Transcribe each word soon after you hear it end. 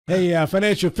Hey,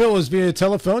 Financial Phil is via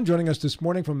telephone joining us this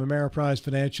morning from Ameriprise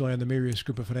Financial and the Mirius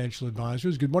Group of Financial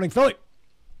Advisors. Good morning, Philly.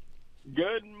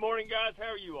 Good morning, guys.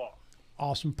 How are you all?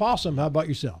 Awesome possum. How about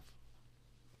yourself?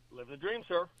 Living the dream,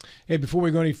 sir. Hey, before we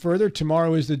go any further,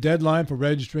 tomorrow is the deadline for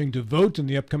registering to vote in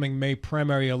the upcoming May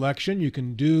primary election. You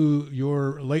can do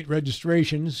your late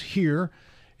registrations here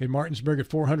in Martinsburg at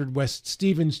 400 West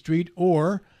Stevens Street,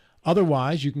 or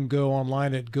otherwise you can go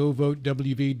online at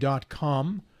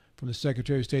govotewv.com. from the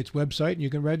Secretary of State's website, and you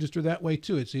can register that way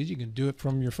too. It's easy. You can do it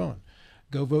from your phone.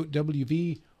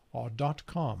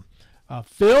 GoVoteWV.com.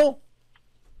 Phil?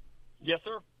 Yes,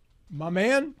 sir. My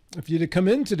man, if you'd have come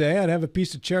in today, I'd have a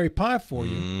piece of cherry pie for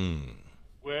you.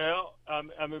 Well,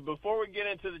 before we get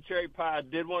into the cherry pie, I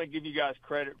did want to give you guys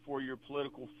credit for your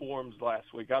political forums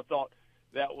last week. I thought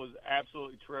that was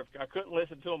absolutely terrific. I couldn't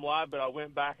listen to them live, but I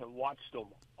went back and watched them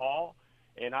all.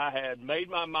 And I had made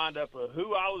my mind up of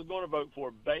who I was going to vote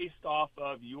for based off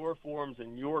of your forums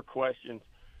and your questions.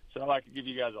 So I'd like to give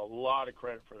you guys a lot of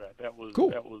credit for that. That was cool.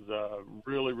 That was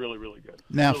really, really, really good.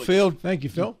 Now, really Phil, good. Thank you,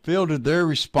 Phil. Phil, did their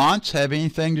response have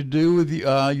anything to do with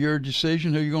your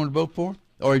decision who you're going to vote for,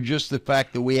 or just the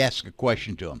fact that we asked a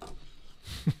question to them?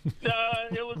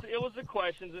 It was the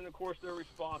questions and, of course, their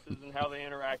responses and how they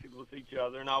interacted with each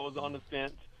other. And I was on the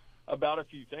fence about a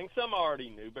few things. Some I already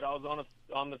knew, but I was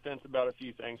on the fence about a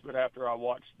few things. But after I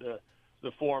watched the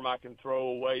forum, I can throw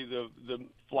away the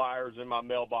flyers in my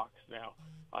mailbox now.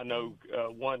 I know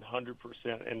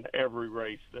 100% in every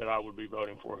race that I would be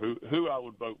voting for, who I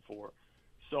would vote for,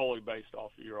 solely based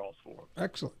off of your all's forum.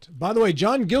 Excellent. By the way,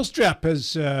 John Gilstrap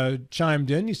has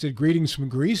chimed in. He said, "Greetings from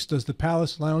Greece. Does the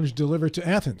Palace Lounge deliver to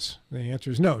Athens?" The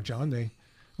answer is no, John.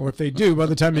 Or if they do, by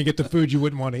the time you get the food, you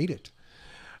wouldn't want to eat it.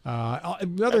 That's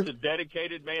a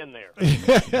dedicated man there. He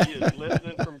is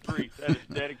listening from Greece. That is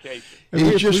dedication.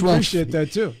 We appreciate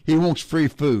that, too. He wants free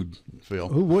food, Phil.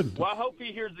 Who wouldn't? Well, I hope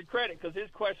he hears the credit because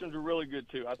his questions are really good,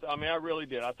 too. I really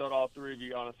did. I thought all three of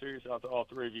you, on a serious, I thought all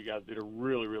three of you guys did a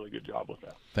really, really good job with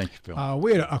that. Thank you, Phil.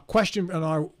 We had a question on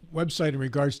our website in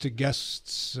regards to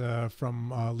guests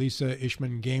from Lisa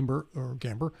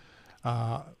Ishman-Gamber,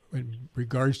 in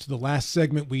regards to the last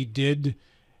segment we did,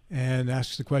 and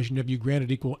asks the question, have you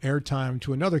granted equal airtime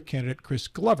to another candidate, Chris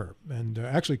Glover? And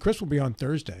actually, Chris will be on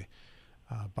Thursday,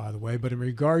 by the way. But in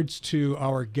regards to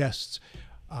our guests,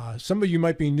 some of you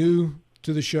might be new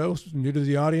to the show, new to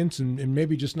the audience, and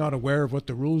maybe just not aware of what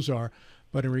the rules are.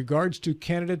 But in regards to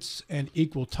candidates and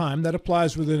equal time, that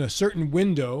applies within a certain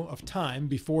window of time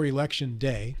before Election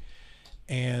Day.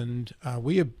 And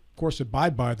we, of course,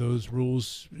 abide by those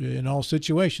rules in all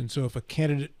situations. So if a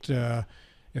candidate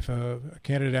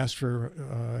asks for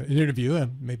an interview,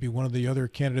 and maybe one of the other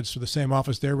candidates for the same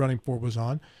office they're running for was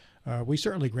on, we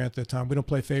certainly grant that time. We don't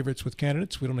play favorites with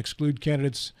candidates. We don't exclude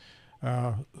candidates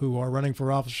who are running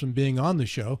for office from being on the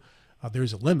show.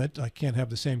 There's a limit. I can't have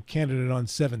the same candidate on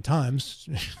 7 times,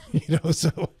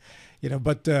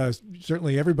 but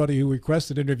certainly everybody who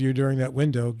requests an interview during that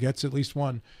window gets at least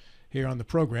one here on the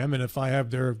program. And if I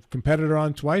have their competitor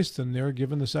on twice, then they're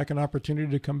given the second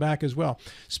opportunity to come back as well.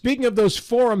 Speaking of those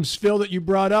forums, Phil, that you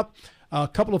brought up, a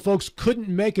couple of folks couldn't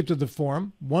make it to the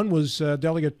forum. One was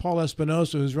Delegate Paul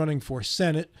Espinosa, who's running for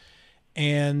Senate.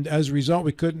 And as a result,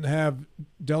 we couldn't have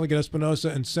Delegate Espinosa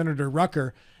and Senator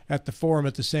Rucker at the forum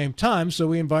at the same time. So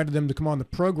we invited them to come on the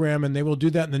program, and they will do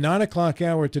that in the 9 o'clock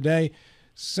hour today.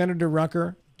 Senator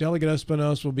Rucker, Delegate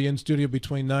Espinosa will be in studio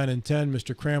between 9 and 10.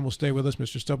 Mr. Cram will stay with us,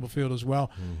 Mr. Stubblefield as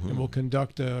well, and we'll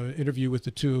conduct an interview with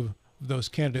the two of those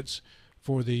candidates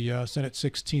for the Senate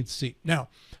 16th seat. Now,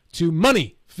 to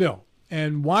money, Phil,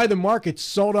 and why the market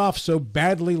sold off so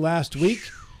badly last week.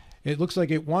 It looks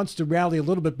like it wants to rally a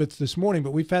little bit this morning,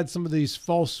 but we've had some of these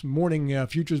false morning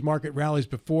futures market rallies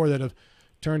before that have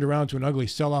turned around to an ugly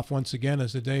sell-off once again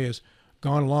as the day has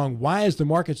gone along. Why is the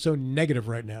market so negative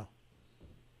right now?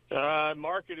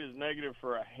 Market is negative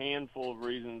for a handful of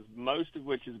reasons, most of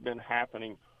which has been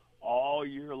happening all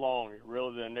year long.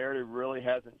 The narrative really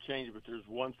hasn't changed, but there's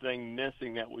one thing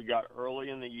missing that we got early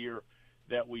in the year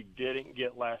that we didn't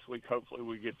get last week. Hopefully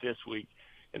we get this week,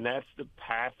 and that's the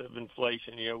path of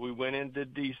inflation. We went into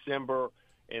December,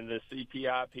 and the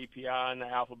CPI, PPI, and the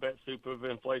alphabet soup of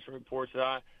inflation reports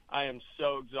that I am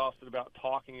so exhausted about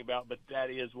talking about, but that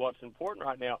is what's important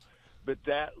right now. But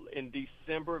that in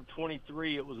December of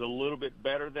 23, it was a little bit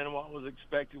better than what was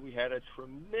expected. We had a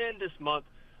tremendous month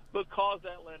because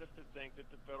that led us to think that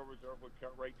the Federal Reserve would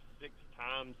cut rates 6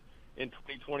 times in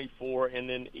 2024, and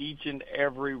then each and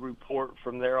every report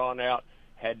from there on out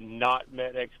had not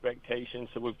met expectations.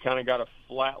 So we've kind of got a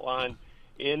flat line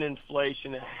in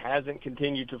inflation. It hasn't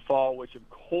continued to fall, which, of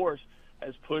course,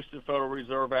 has pushed the Federal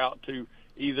Reserve out to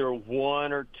either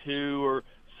one or two, or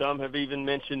some have even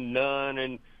mentioned none,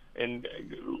 and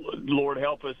Lord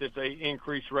help us if they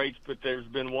increase rates, but there's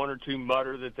been one or two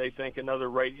mutter that they think another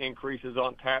rate increase is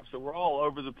on tap. So we're all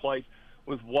over the place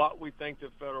with what we think the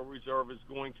Federal Reserve is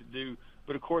going to do.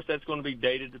 But, of course, that's going to be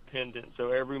data dependent. So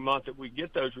every month that we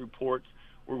get those reports,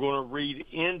 we're going to read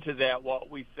into that what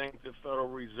we think the Federal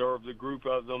Reserve, the group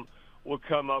of them, will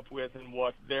come up with and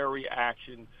what their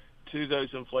reaction to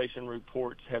those inflation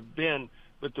reports have been.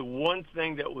 But the one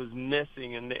thing that was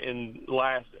missing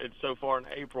so far in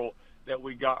April that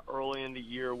we got early in the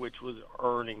year, which was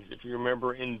earnings. If you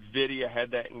remember, NVIDIA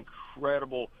had that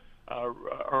incredible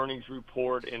earnings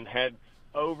report and had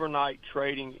overnight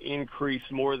trading increase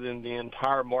more than the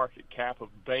entire market cap of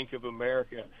Bank of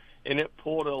America. And it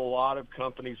pulled a lot of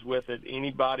companies with it.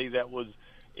 Anybody that was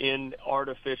in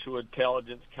artificial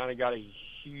intelligence kind of got a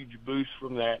huge boost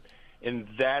from that. And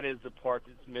that is the part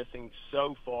that's missing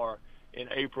so far in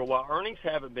April. While earnings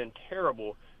haven't been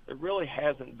terrible, there really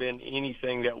hasn't been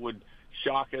anything that would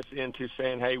shock us into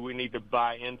saying, hey, we need to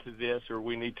buy into this or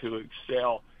we need to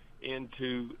excel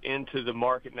into the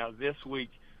market. Now, this week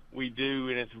we do,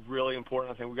 and it's really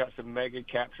important. I think we got some mega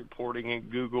caps reporting in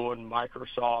Google and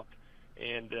Microsoft,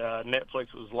 and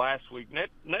Netflix was last week.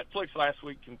 Netflix last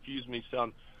week confused me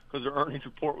some because their earnings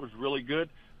report was really good,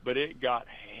 but it got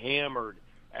hammered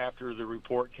after the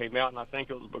report came out, and I think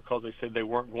it was because they said they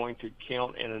weren't going to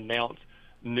count and announce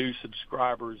new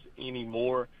subscribers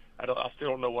anymore. I still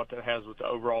don't know what that has with the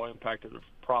overall impact of the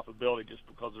profitability, just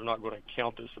because they're not going to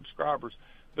count the subscribers.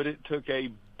 But it took a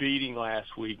beating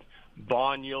last week.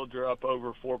 Bond yields are up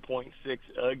over 4.6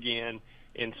 again,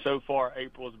 and so far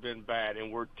April has been bad.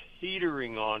 And we're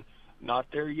teetering on, not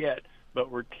there yet, but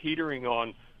we're teetering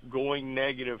on going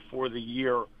negative for the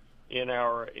year in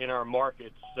our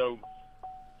markets. So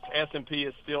S&P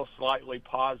is still slightly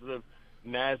positive,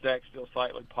 NASDAQ still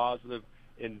slightly positive,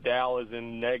 and Dow is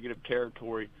in negative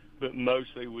territory. But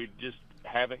mostly we just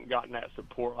haven't gotten that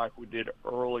support like we did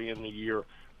early in the year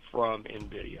from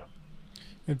NVIDIA.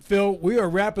 And Phil, we are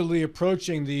rapidly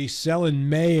approaching the sell in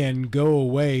May and go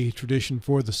away tradition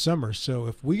for the summer. So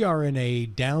if we are in a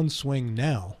downswing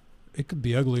now, it could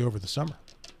be ugly over the summer.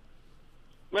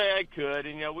 Well, it could.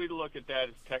 And, we look at that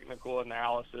as technical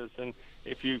analysis. And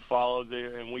if you follow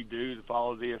and we do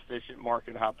follow the efficient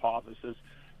market hypothesis,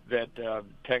 that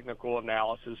technical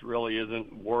analysis really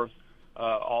isn't worth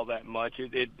all that much.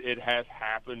 It has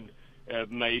happened.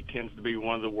 May tends to be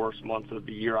one of the worst months of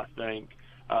the year, I think.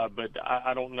 But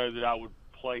I don't know that I would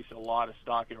place a lot of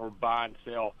stock in or buy and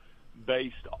sell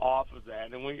based off of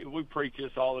that. And we preach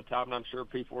this all the time, and I'm sure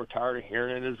people are tired of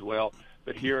hearing it as well.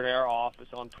 But here in our office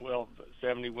on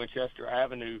 1270 Winchester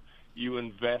Avenue, you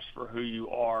invest for who you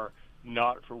are,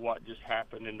 not for what just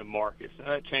happened in the markets. Now,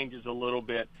 that changes a little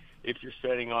bit if you're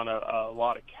sitting on a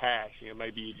lot of cash.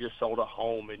 Maybe you just sold a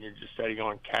home and you're just sitting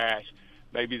on cash.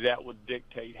 Maybe that would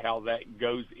dictate how that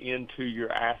goes into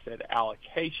your asset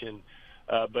allocation.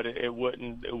 But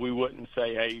we wouldn't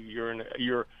say, hey,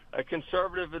 you're a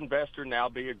conservative investor, now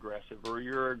be aggressive, or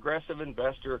you're an aggressive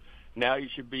investor, now you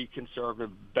should be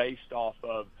conservative based off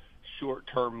of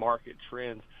short-term market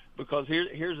trends. Because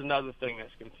here's another thing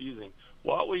that's confusing.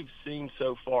 What we've seen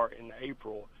so far in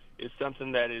April is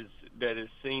something that is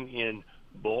seen in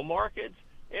bull markets,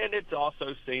 and it's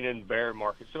also seen in bear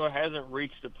markets. So it hasn't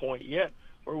reached a point yet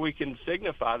where we can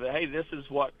signify that, hey, this is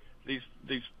what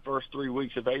these first 3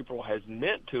 weeks of April has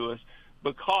meant to us,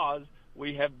 because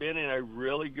we have been in a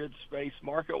really good space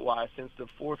market-wise since the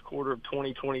fourth quarter of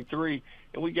 2023,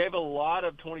 and we gave a lot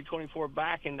of 2024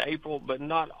 back in April, but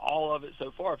not all of it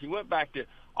so far. If you went back to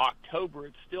October,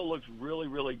 it still looks really,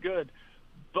 really good,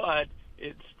 but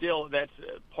that's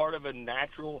part of a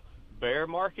natural bear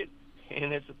market,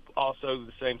 and it's also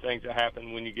the same things that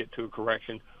happen when you get to a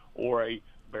correction or a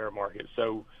bear market.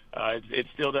 So it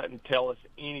still doesn't tell us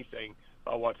anything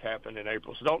about what's happened in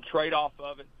April. So don't trade off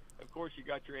of it. Of course, you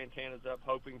got your antennas up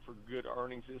hoping for good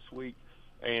earnings this week,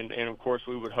 and of course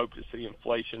we would hope to see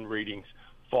inflation readings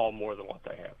fall more than what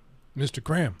they have. Mr.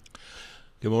 Graham.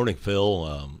 Good morning,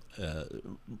 Phil.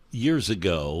 Years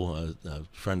ago, a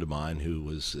friend of mine who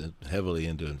was heavily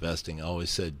into investing always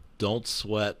said, don't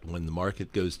sweat when the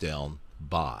market goes down,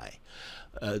 buy.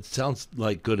 It sounds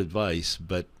like good advice,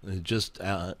 but just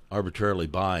arbitrarily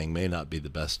buying may not be the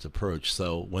best approach.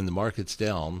 So when the market's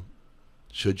down,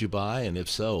 should you buy? And if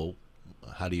so,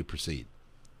 how do you proceed?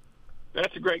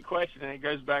 That's a great question, and it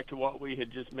goes back to what we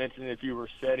had just mentioned. If you were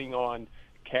sitting on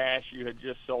cash, you had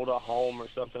just sold a home or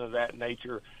something of that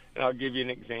nature. And I'll give you an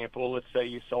example. Let's say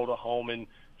you sold a home in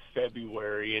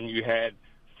February and you had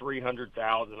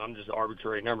 $300,000. I'm just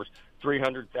arbitrary numbers.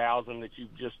 $300,000 that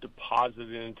you've just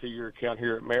deposited into your account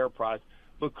here at Ameriprise.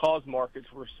 Because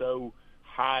markets were so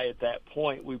high at that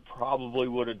point, we probably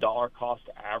would have dollar cost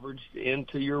averaged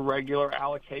into your regular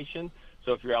allocation.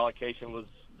 So if your allocation was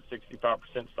 65%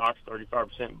 stocks,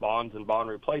 35% bonds and bond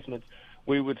replacements,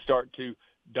 we would start to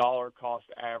dollar cost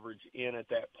average in at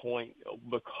that point.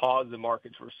 Because the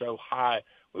markets were so high,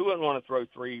 we wouldn't want to throw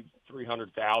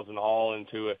 $300,000 all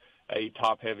into a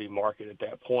top heavy market at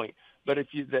that point. But if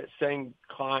that same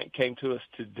client came to us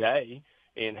today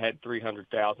and had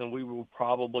 $300,000, we will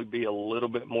probably be a little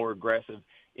bit more aggressive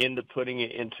into putting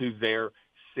it into their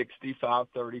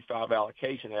 65-35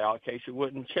 allocation. The allocation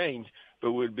wouldn't change,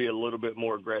 but would be a little bit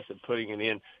more aggressive putting it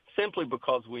in, simply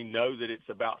because we know that it's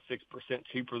about 6%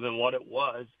 cheaper than what it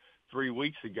was 3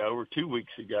 weeks ago or 2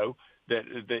 weeks ago, that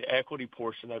the equity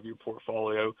portion of your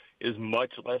portfolio is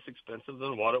much less expensive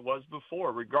than what it was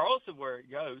before. Regardless of where it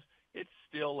goes, it's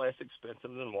still less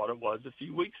expensive than what it was a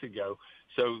few weeks ago.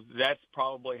 So that's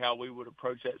probably how we would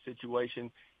approach that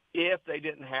situation if they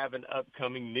didn't have an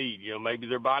upcoming need. You know, maybe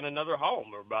they're buying another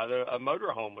home or buying a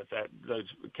motor home with those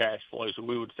cash flows. So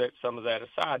we would set some of that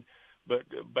aside, but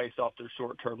based off their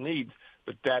short-term needs.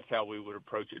 But that's how we would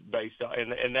approach it based on,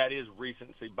 and that is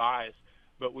recency bias.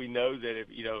 But we know that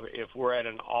if we're at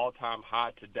an all-time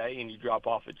high today and you drop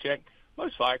off a check,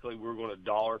 most likely we're going to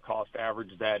dollar cost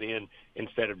average that in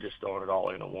instead of just throwing it all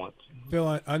in at once.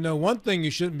 Phil, I know one thing you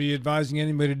shouldn't be advising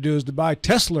anybody to do is to buy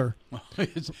Tesla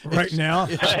right now.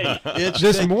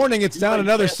 This morning it's down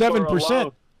another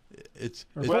 7%.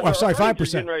 I'm sorry, 5%.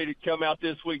 Getting ready to come out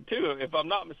this week too. If I'm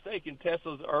not mistaken,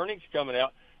 Tesla's earnings coming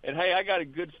out. And hey, I got a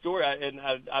good story, and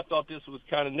I thought this was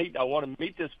kind of neat. I want to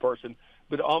meet this person.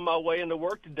 But on my way into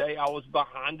work today, I was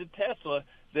behind a Tesla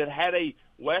that had a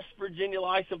West Virginia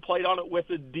license plate on it with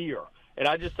a deer. And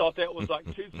I just thought that was like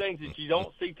two things that you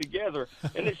don't see together.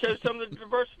 And it shows some of the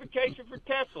diversification for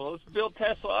Tesla. Let's build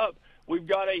Tesla up. We've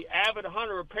got a avid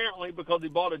hunter, apparently, because he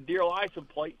bought a deer license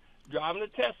plate driving a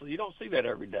Tesla. You don't see that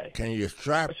every day. Can you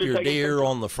strap your deer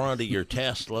on the front of your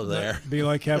Tesla there? That'd be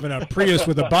like having a Prius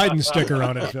with a Biden sticker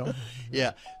on it, Phil.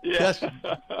 Yeah.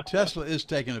 Tesla is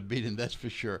taking a beating, that's for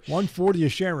sure. $140 a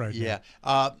share right now.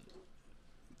 Yeah.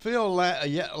 Phil,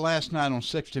 last night on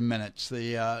 60 Minutes,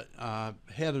 the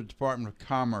head of the Department of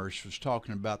Commerce was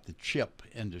talking about the chip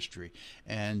industry.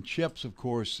 And chips, of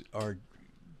course, are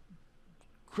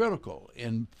critical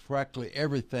in practically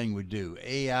everything we do.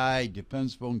 AI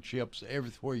depends upon chips.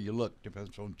 Everywhere you look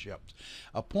depends on chips.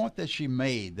 A point that she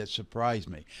made that surprised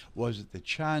me was that the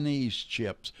Chinese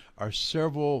chips are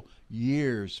several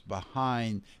years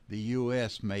behind the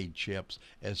U.S. made chips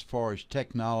as far as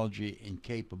technology and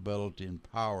capability and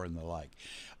power and the like.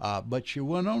 But she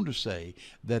went on to say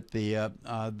that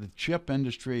the chip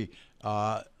industry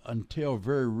until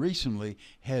very recently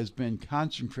has been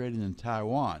concentrated in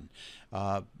Taiwan.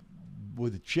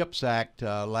 With the CHIPS Act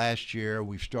last year,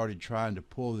 we've started trying to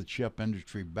pull the chip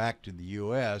industry back to the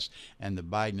U.S., and the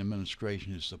Biden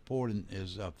administration is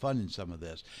funding some of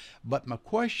this. But my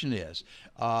question is,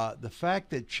 the fact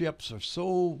that chips are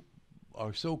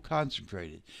so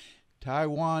concentrated,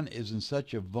 Taiwan is in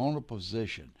such a vulnerable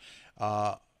position.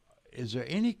 Is there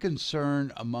any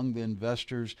concern among the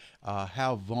investors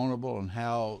how vulnerable and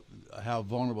how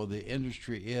vulnerable the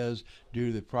industry is due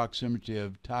to the proximity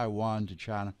of Taiwan to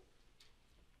China?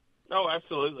 No,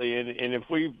 absolutely. And if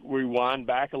we rewind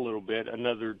back a little bit,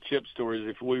 another chip story is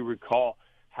if we recall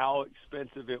how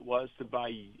expensive it was to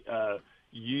buy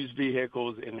used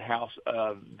vehicles and how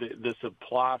the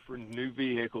supply for new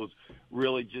vehicles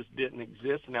really just didn't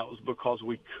exist, and that was because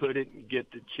we couldn't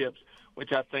get the chips,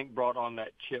 which I think brought on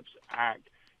that CHIPS Act,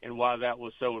 and why that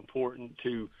was so important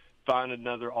to find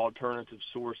another alternative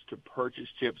source to purchase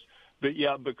chips. But,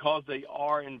 yeah, because they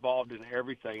are involved in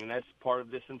everything, and that's part of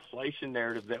this inflation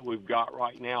narrative that we've got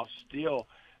right now still,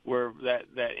 where that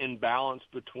imbalance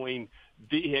between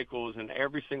vehicles and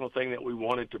every single thing that we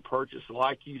wanted to purchase.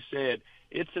 Like you said,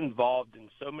 it's involved in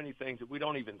so many things that we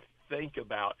don't even think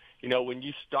about. You know, when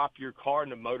you stop your car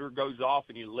and the motor goes off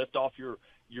and you lift off your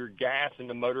gas and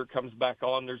the motor comes back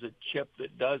on, there's a chip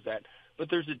that does that.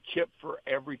 But there's a chip for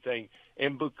everything.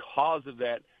 And because of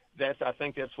that, I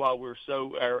think that's why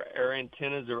our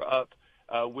antennas are up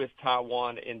with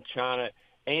Taiwan and China,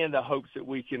 and the hopes that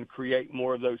we can create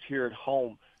more of those here at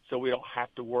home so we don't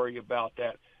have to worry about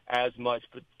that as much.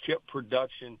 But chip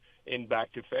production, and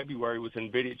back to February with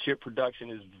NVIDIA, chip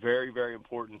production is very, very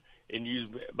important and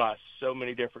used by so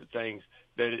many different things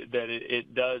that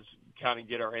it does kind of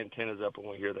get our antennas up when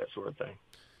we hear that sort of thing.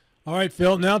 All right,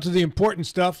 Phil, now to the important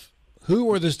stuff.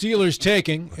 Who are the Steelers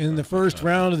taking in the first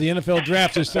round of the NFL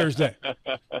draft this Thursday?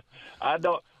 I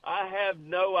I have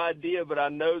no idea, but I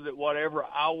know that whatever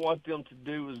I want them to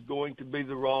do is going to be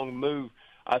the wrong move.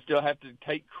 I still have to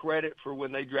take credit for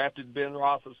when they drafted Ben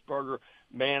Roethlisberger.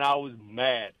 Man, I was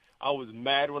mad. I was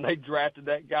mad when they drafted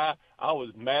that guy. I was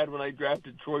mad when they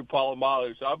drafted Troy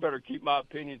Polamalu, so I better keep my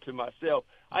opinion to myself.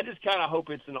 I just kind of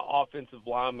hope it's an offensive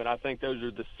lineman. I think those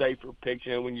are the safer picks.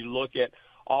 You know, when you look at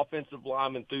offensive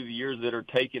linemen through the years that are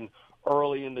taken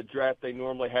early in the draft, they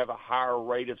normally have a higher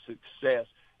rate of success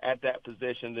at that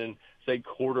position than, say,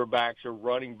 quarterbacks or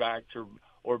running backs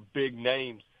or big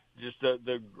names. Just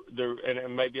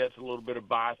and maybe that's a little bit of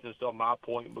biasness on my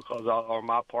point because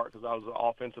my part because I was an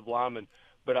offensive lineman.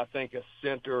 But I think a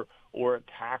center or a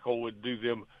tackle would do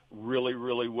them really,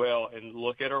 really well. And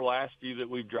look at our last few that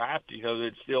we've drafted. You know,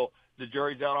 it's still the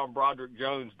jury's out on Broderick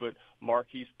Jones, but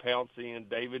Marquise Pouncey and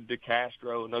David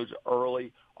DeCastro and those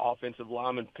early offensive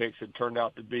lineman picks had turned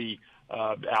out to be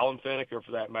Alan Finneker,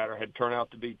 for that matter, had turned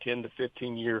out to be 10 to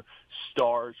 15-year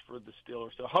stars for the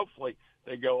Steelers. So hopefully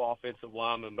they go offensive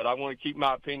lineman. But I want to keep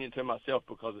my opinion to myself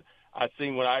because I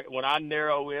see when I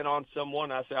narrow in on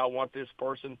someone, I say I want this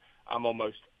person, I'm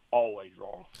almost always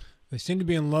wrong. They seem to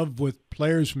be in love with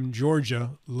players from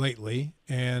Georgia lately,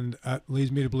 and that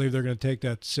leads me to believe they're going to take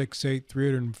that 6'8",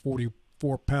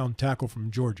 344-pound tackle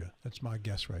from Georgia. That's my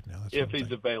guess right now. That's if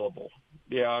he's available.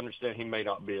 Yeah, I understand he may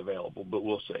not be available, but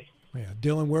we'll see. Yeah,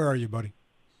 Dylan, where are you, buddy?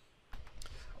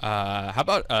 How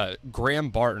about Graham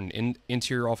Barton,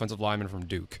 interior offensive lineman from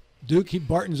Duke?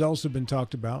 Barton's also been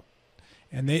talked about.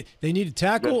 And they need a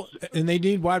tackle, and they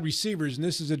need wide receivers. And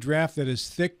this is a draft that is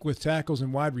thick with tackles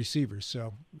and wide receivers.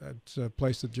 So that's a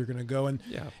place that you're going to go. And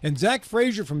Zach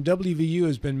Frazier from WVU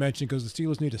has been mentioned because the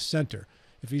Steelers need a center.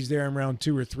 If he's there in round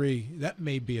 2 or 3, that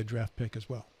may be a draft pick as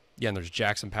well. Yeah, and there's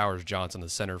Jackson Powers Johnson, the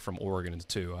center from Oregon,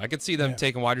 too. I could see them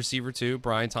taking wide receiver, too.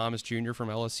 Brian Thomas Jr. from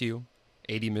LSU,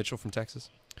 A.D. Mitchell from Texas.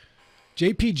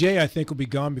 JPJ, I think, will be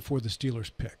gone before the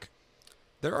Steelers pick.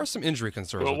 There are some injury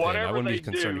concerns well, with him. I whatever wouldn't they be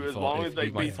concerned do, as long as they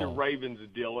beat the Ravens,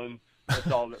 Dylan,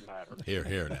 that's all that matters.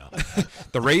 Here now.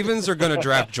 The Ravens are going to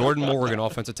draft Jordan Morgan,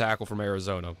 offensive tackle from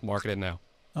Arizona. Mark it now.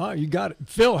 Oh, you got it.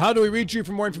 Phil, how do we reach you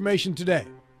for more information today?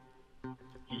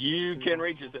 You can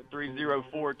reach us at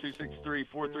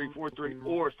 304-263-4343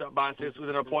 or stop by and see us with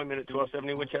an appointment at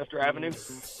 1270 Winchester Avenue,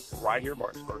 right here in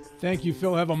Martinsburg. Thank you,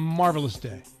 Phil. Have a marvelous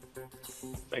day.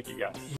 Thank you, guys.